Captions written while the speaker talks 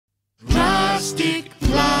Drastic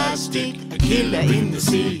plastic, a killer in the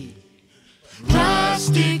sea.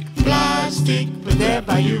 Drastic plastic, but there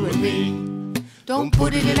by you and me. Don't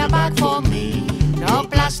put it in a bag for me, no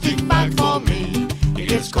plastic bag for me. It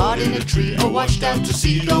gets caught in a tree or washed out to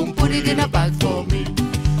sea. Don't put it in a bag for me.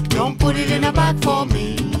 Don't put it in a bag for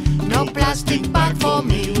me, no plastic bag for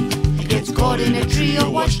me. It gets caught in a tree or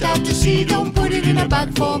washed out to sea. Don't put it in a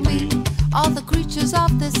bag for me. All the creatures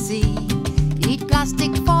of the sea eat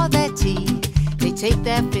plastic for their tea. They take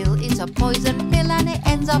their fill, it's a poison pill, and it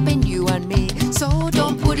ends up in you and me. So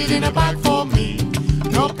Don't put it in a bag for me,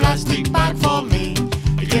 no plastic bag for me.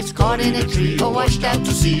 It gets caught in a tree or washed out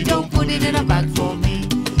to sea. Don't put it in a bag for me.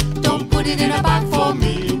 Don't put it in a bag for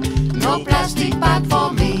me, no plastic bag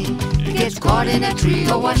for me. It gets caught in a tree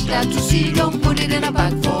or washed out to sea. Don't put it in a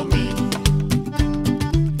bag for me.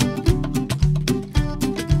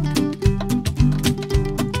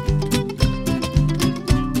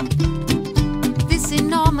 this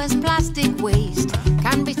enormous plastic waste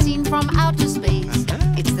can be seen from outer space.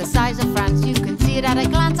 It's the size of France, you can see it at a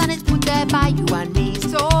glance, and it's put there by you and me.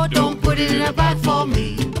 So Don't put it in a bag for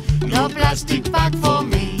me, no plastic bag for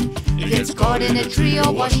me. It gets caught in a tree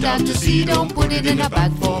or washed out to sea. Don't put it in a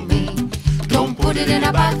bag for me. Don't put it in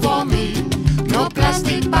a bag for me, no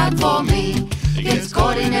plastic bag for me. It gets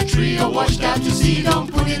caught in a tree or washed out to sea.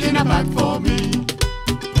 Don't put it in a bag for me.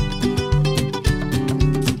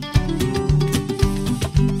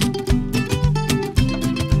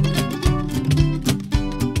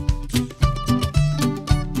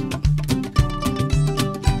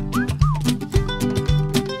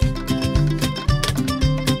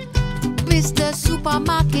 Mr.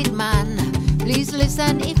 Supermarket Man, please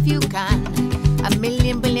listen if you can.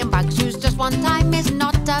 1,000,000 billion bags used just one time is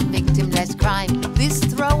not a victimless crime. This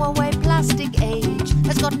throwaway plastic age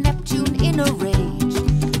has got Neptune in a rage.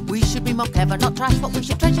 We should be more clever, not trash what we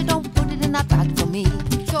should treasure. Don't put it in a bag for me.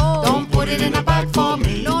 So Don't put it in a bag for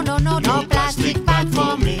me, no, no, no, no plastic bag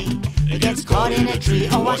for me. It gets caught in a tree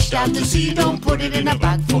or washed out to sea. Don't put it in a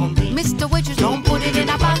bag for me. Mr. Waitress, Don't put it in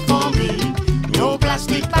a bag for me, no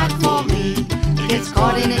plastic bag for me. It gets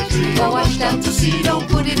caught in a tree or washed out to sea. Don't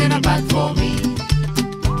put it in a bag for me.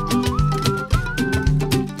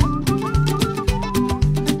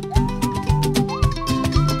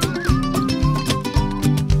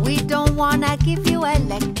 we don't wanna give you a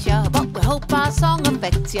lecture, but we hope our song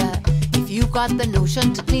affects ya. If you got the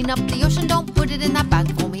notion to clean up the ocean, don't put it in a bag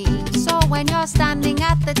for me. So when you're standing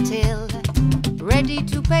at the till, ready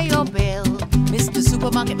to pay your bill, Mr.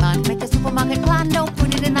 Supermarket Man, make a supermarket plan. Don't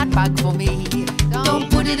put it in that bag for me. Don't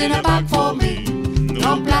put it in a bag for me,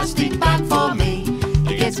 no plastic bag for me.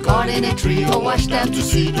 It gets caught in a tree or washed out to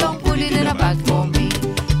sea. Don't put it in a bag for me.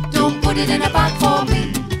 Don't put it in a bag for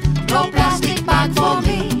me, no plastic bag for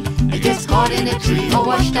me. It gets caught in a tree or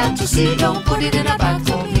washed out to sea. Don't put it in a bag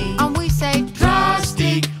for me. And we say,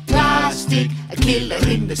 Drastic plastic, a killer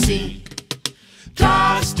in the sea.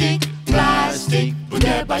 Drastic plastic, put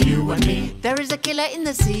there by you and me. there is a killer in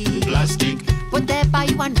the sea, Plastic, put there by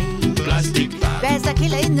you and me. plastic bag. There's a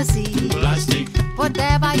killer in the sea, Plastic, put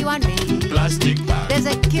there by you and me. plastic bag. There's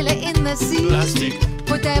a killer in the sea, Plastic,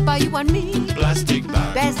 put there by you and me. plastic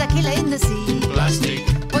bag. There's a killer in the sea, Plastic,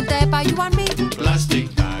 put there by you and me.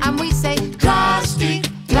 plastic bag. And we say, Drastic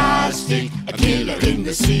plastic, a killer in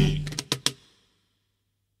the sea.